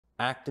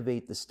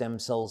activate the stem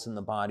cells in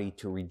the body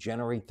to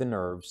regenerate the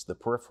nerves, the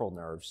peripheral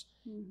nerves,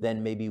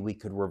 then maybe we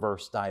could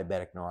reverse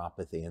diabetic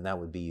neuropathy, and that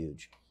would be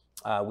huge.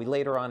 We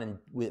later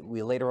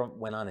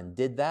went on and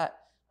did that.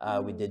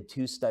 We did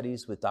 2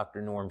 studies with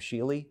Dr. Norm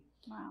Shealy.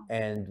 Wow.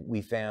 And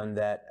we found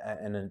that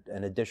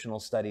an additional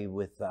study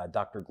with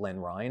Dr. Glenn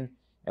Ryan,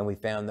 and we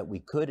found that we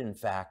could, in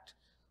fact,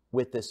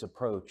 with this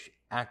approach,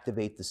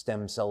 activate the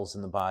stem cells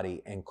in the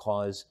body and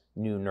cause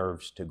new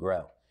nerves to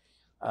grow.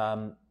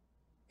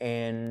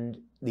 And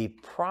the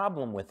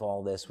problem with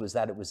all this was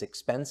that it was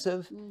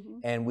expensive,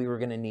 and we were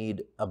going to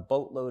need a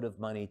boatload of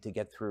money to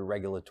get through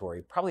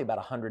regulatory, probably about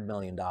 $100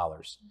 million.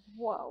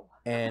 Whoa.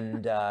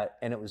 And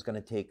it was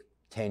going to take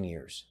 10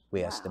 years,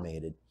 we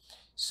estimated.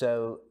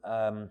 So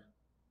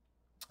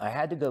I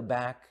had to go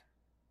back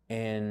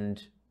and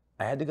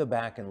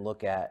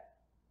look at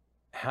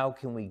how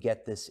can we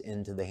get this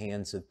into the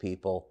hands of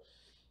people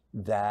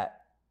that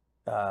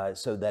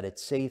so that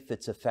it's safe,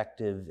 it's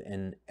effective,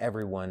 and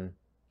everyone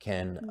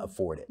can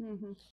afford it.